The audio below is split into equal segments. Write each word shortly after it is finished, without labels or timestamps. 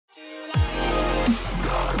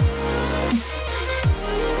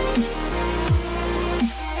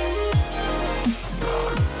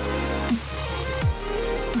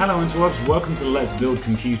Hello interwebs, welcome to Let's Build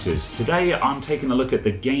Computers. Today I'm taking a look at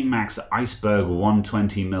the GameMax Iceberg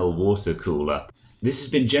 120mm water cooler. This has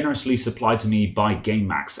been generously supplied to me by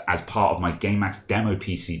GameMax as part of my GameMax demo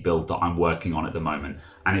PC build that I'm working on at the moment,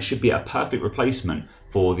 and it should be a perfect replacement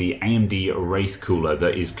for the AMD Wraith cooler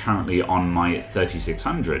that is currently on my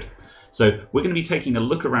 3600. So we're going to be taking a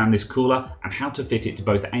look around this cooler and how to fit it to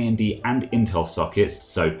both AMD and Intel sockets,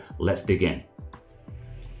 so let's dig in.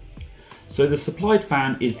 So the supplied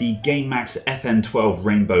fan is the GameMax FN12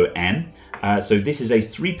 Rainbow N. So this is a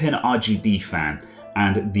 3-pin RGB fan,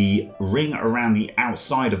 and the ring around the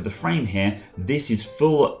outside of the frame here, this is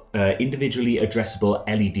full individually addressable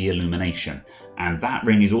LED illumination. And that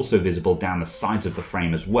ring is also visible down the sides of the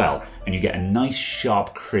frame as well. And you get a nice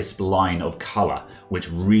sharp crisp line of color, which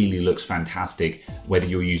really looks fantastic, whether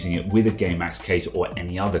you're using it with a GameMax case or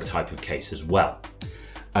any other type of case as well.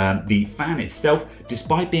 The fan itself,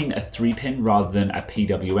 despite being a 3-pin rather than a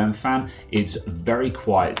PWM fan, is very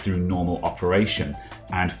quiet through normal operation.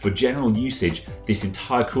 And for general usage, this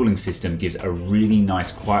entire cooling system gives a really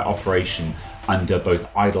nice quiet operation under both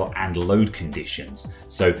idle and load conditions.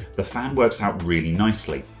 So the fan works out really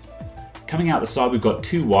nicely. Coming out the side, we've got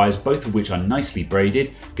 2 wires, both of which are nicely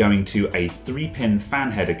braided, going to a 3-pin fan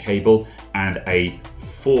header cable and a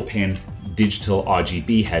 4-pin digital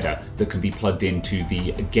RGB header that can be plugged into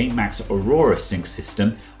the GameMax Aurora sync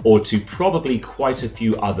system or to probably quite a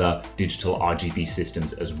few other digital RGB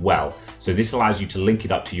systems as well. So this allows you to link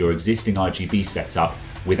it up to your existing RGB setup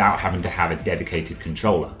without having to have a dedicated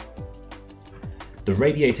controller. The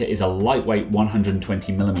radiator is a lightweight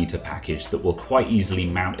 120mm package that will quite easily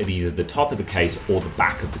mount at either the top of the case or the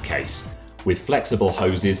back of the case, with flexible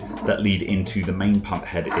hoses that lead into the main pump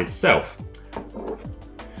head itself,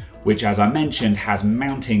 which, as I mentioned, has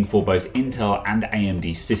mounting for both Intel and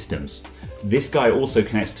AMD systems. This guy also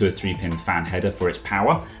connects to a 3-pin fan header for its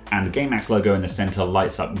power, and the GameMax logo in the center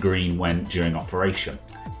lights up green during operation.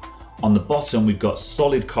 On the bottom, we've got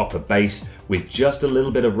solid copper base with just a little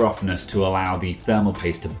bit of roughness to allow the thermal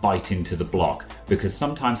paste to bite into the block, because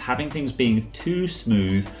sometimes having things being too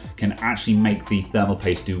smooth can actually make the thermal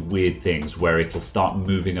paste do weird things where it'll start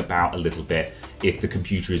moving about a little bit if the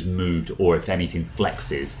computer is moved or if anything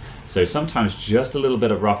flexes. So sometimes just a little bit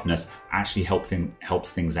of roughness actually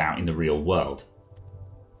helps things out in the real world.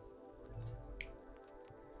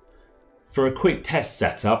 For a quick test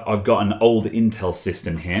setup, I've got an old Intel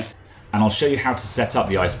system here, and I'll show you how to set up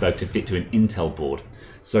the Iceberg to fit to an Intel board.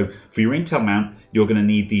 So for your Intel mount, you're going to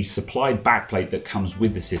need the supplied backplate that comes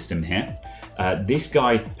with the system here. This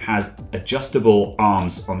guy has adjustable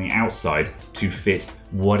arms on the outside to fit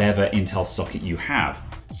whatever Intel socket you have.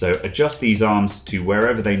 So adjust these arms to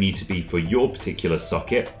wherever they need to be for your particular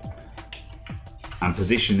socket and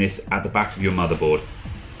position this at the back of your motherboard.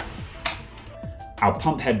 Our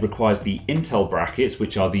pump head requires the Intel brackets,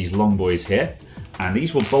 which are these long boys here, and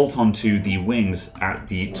these will bolt onto the wings at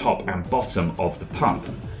the top and bottom of the pump.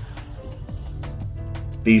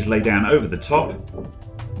 These lay down over the top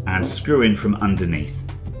and screw in from underneath.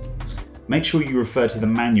 Make sure you refer to the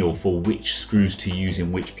manual for which screws to use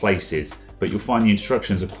in which places, but you'll find the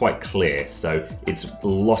instructions are quite clear, so it's a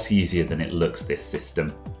lot easier than it looks, this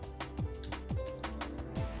system.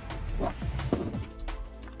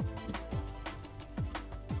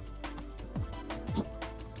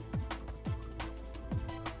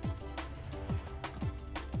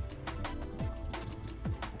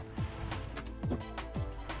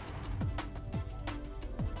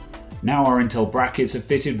 Now our Intel brackets are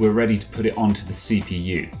fitted, we're ready to put it onto the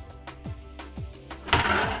CPU.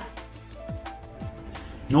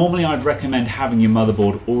 Normally I'd recommend having your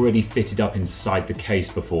motherboard already fitted up inside the case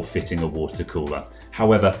before fitting a water cooler.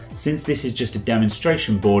 However, since this is just a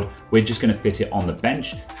demonstration board, we're just going to fit it on the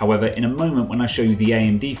bench. However, in a moment when I show you the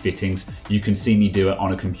AMD fittings, you can see me do it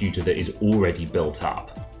on a computer that is already built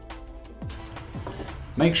up.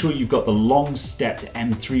 Make sure you've got the long stepped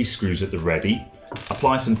M3 screws at the ready.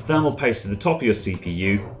 Apply some thermal paste to the top of your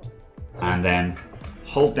CPU and then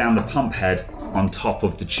hold down the pump head on top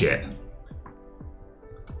of the chip.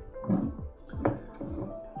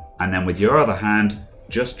 And then with your other hand,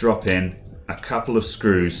 just drop in a couple of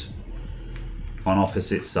screws on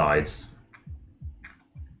opposite sides.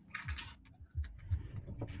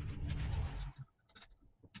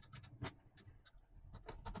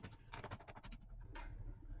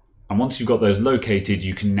 And once you've got those located,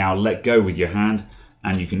 you can now let go with your hand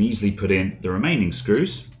and you can easily put in the remaining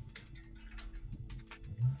screws.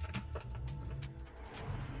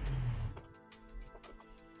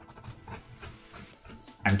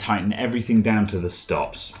 And tighten everything down to the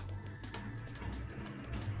stops.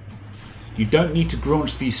 You don't need to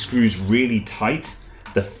graunch these screws really tight.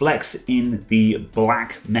 The flex in the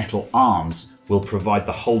black metal arms will provide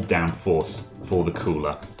the hold down force for the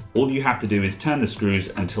cooler. All you have to do is turn the screws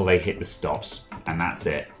until they hit the stops, and that's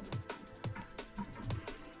it.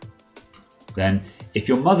 Then, if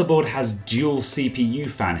your motherboard has dual CPU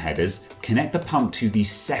fan headers, connect the pump to the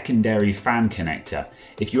secondary fan connector.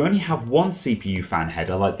 If you only have one CPU fan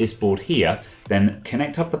header like this board here, then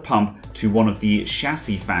connect up the pump to one of the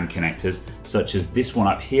chassis fan connectors, such as this one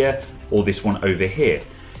up here or this one over here.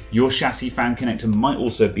 Your chassis fan connector might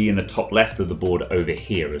also be in the top left of the board over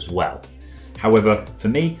here as well. However, for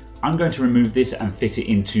me, I'm going to remove this and fit it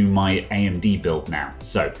into my AMD build now.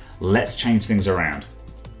 So let's change things around.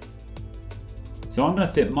 So I'm going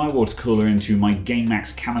to fit my water cooler into my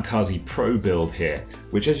GameMax Kamikaze Pro build here,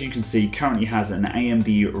 which as you can see currently has an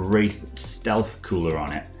AMD Wraith Stealth cooler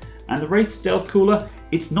on it. And the Wraith Stealth cooler,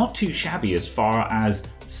 it's not too shabby as far as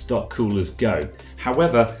stock coolers go.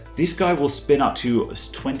 However, this guy will spin up to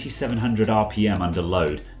 2700 RPM under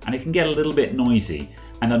load, and it can get a little bit noisy.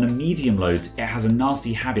 And under medium loads, it has a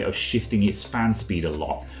nasty habit of shifting its fan speed a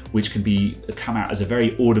lot, which can come out as a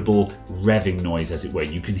very audible revving noise, as it were.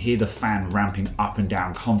 You can hear the fan ramping up and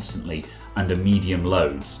down constantly under medium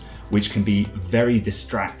loads, which can be very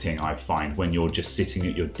distracting, I find, when you're just sitting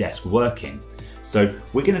at your desk working. So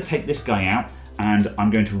we're going to take this guy out, and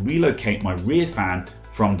I'm going to relocate my rear fan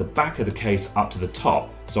from the back of the case up to the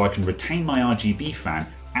top, so I can retain my RGB fan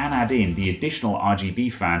and add in the additional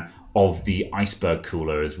RGB fan of the Iceberg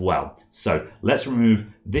cooler as well. So let's remove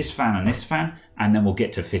this fan and then we'll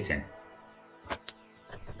get to fitting.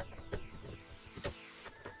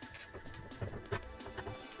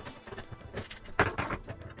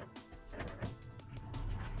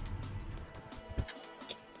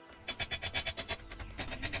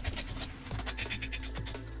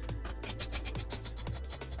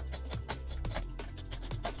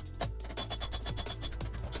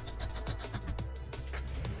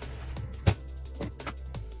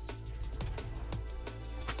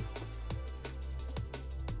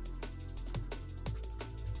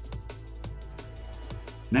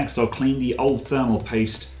 Next, I'll clean the old thermal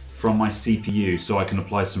paste from my CPU so I can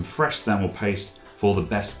apply some fresh thermal paste for the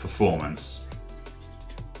best performance.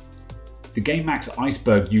 The GameMax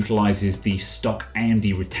Iceberg utilizes the stock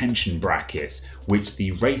AMD retention brackets, which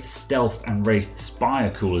the Wraith Stealth and Wraith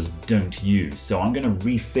Spire coolers don't use. So I'm going to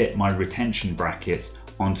refit my retention brackets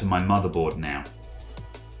onto my motherboard now.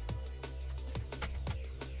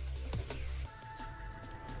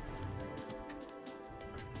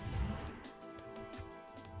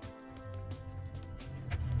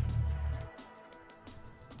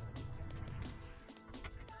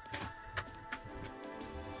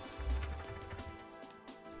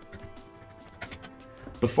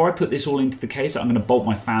 Before I put this all into the case, I'm going to bolt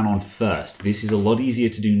my fan on first. This is a lot easier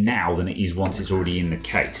to do now than it is once it's already in the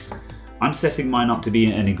case. I'm setting mine up to be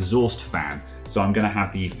an exhaust fan, so I'm going to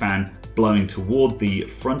have the fan blowing toward the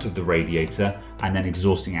front of the radiator and then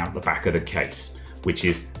exhausting out the back of the case, which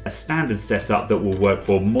is a standard setup that will work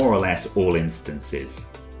for more or less all instances.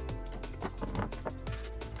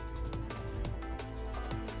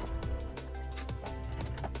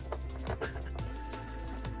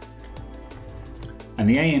 And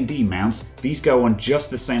the AMD mounts, these go on just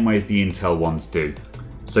the same way as the Intel ones do.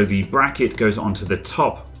 So the bracket goes onto the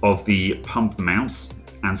top of the pump mounts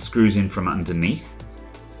and screws in from underneath.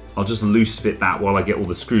 I'll just loose fit that while I get all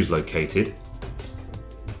the screws located.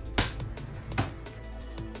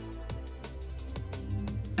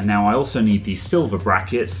 And now I also need the silver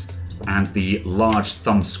brackets and the large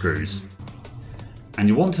thumb screws. And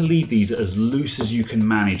you want to leave these as loose as you can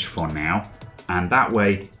manage for now. And that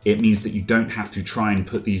way it means that you don't have to try and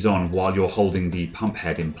put these on while you're holding the pump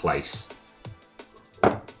head in place.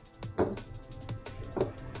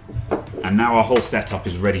 And now our whole setup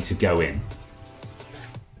is ready to go in.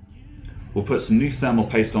 We'll put some new thermal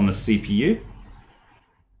paste on the CPU.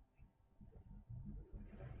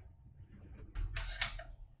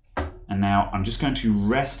 And now I'm just going to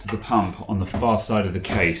rest the pump on the far side of the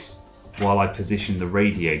case while I position the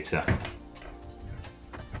radiator.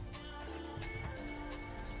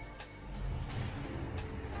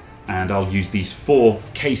 And I'll use these 4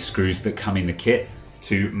 case screws that come in the kit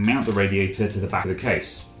to mount the radiator to the back of the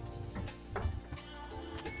case.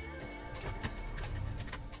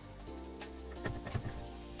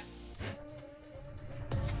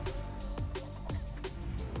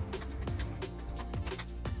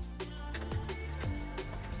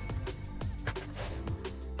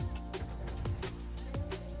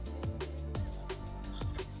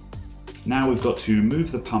 Now we've got to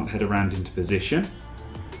move the pump head around into position.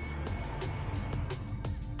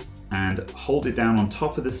 and hold it down on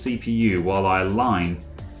top of the CPU while I align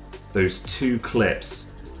those two clips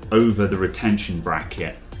over the retention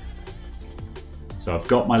bracket. So I've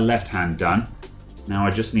got my left hand done. Now I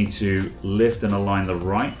just need to lift and align the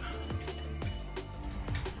right.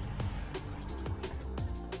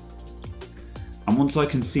 And once I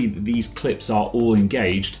can see that these clips are all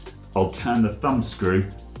engaged, I'll turn the thumb screw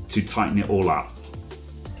to tighten it all up.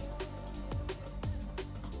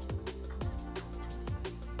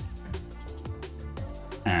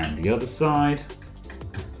 And the other side.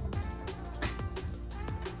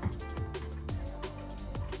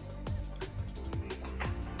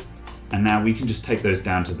 And now we can just take those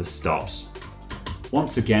down to the stops.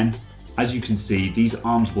 Once again, as you can see, these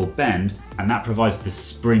arms will bend, and that provides the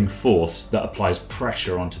spring force that applies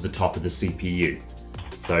pressure onto the top of the CPU.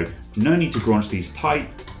 So no need to graunch these tight,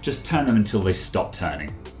 just turn them until they stop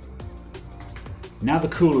turning. Now the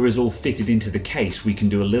cooler is all fitted into the case, we can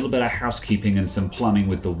do a little bit of housekeeping and some plumbing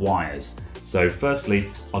with the wires. So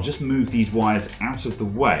firstly, I'll just move these wires out of the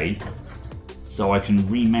way so I can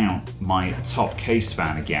remount my top case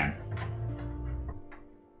fan again.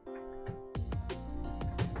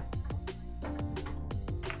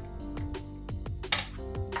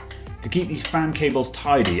 To keep these fan cables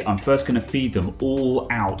tidy, I'm first going to feed them all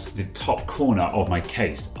out the top corner of my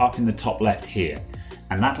case, up in the top left here.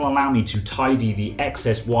 And that'll allow me to tidy the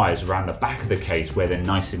excess wires around the back of the case where they're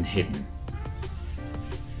nice and hidden.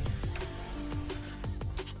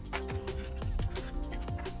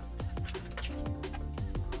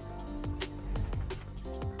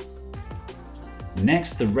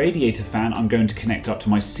 Next, the radiator fan I'm going to connect up to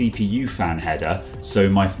my CPU fan header so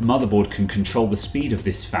my motherboard can control the speed of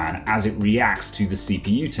this fan as it reacts to the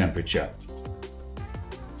CPU temperature.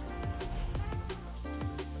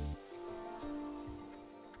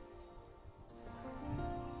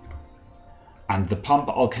 And the pump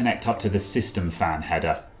I'll connect up to the system fan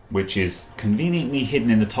header, which is conveniently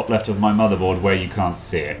hidden in the top left of my motherboard where you can't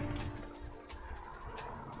see it.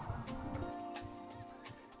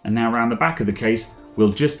 And now around the back of the case, we'll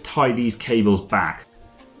just tie these cables back.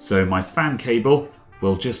 So my fan cable,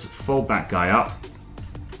 we'll just fold that guy up.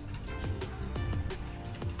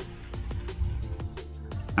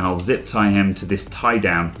 And I'll zip tie him to this tie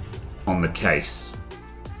down on the case.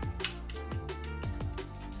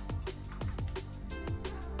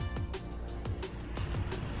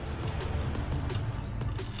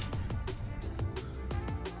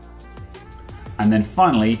 And then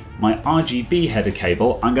finally, my RGB header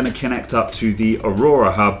cable, I'm going to connect up to the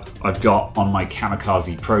Aurora hub I've got on my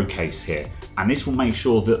Kamikaze Pro case here. And this will make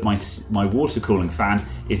sure that my water cooling fan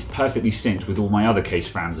is perfectly synced with all my other case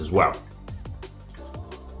fans as well.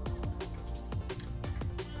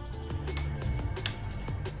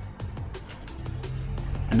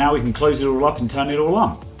 And now we can close it all up and turn it all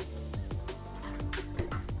on.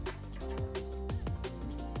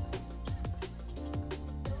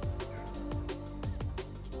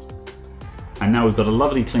 And now we've got a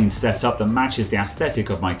lovely clean setup that matches the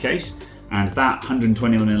aesthetic of my case, and that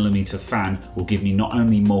 120mm fan will give me not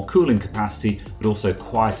only more cooling capacity but also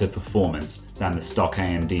quieter performance than the stock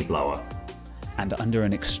AMD blower. And under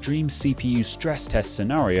an extreme CPU stress test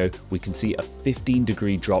scenario, we can see a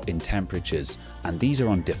 15-degree drop in temperatures, and these are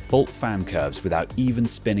on default fan curves without even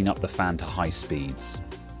spinning up the fan to high speeds.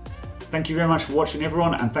 Thank you very much for watching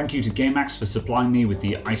everyone, and thank you to GameMax for supplying me with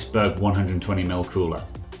the Iceberg 120mm cooler.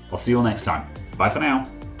 I'll see you all next time. Bye for now.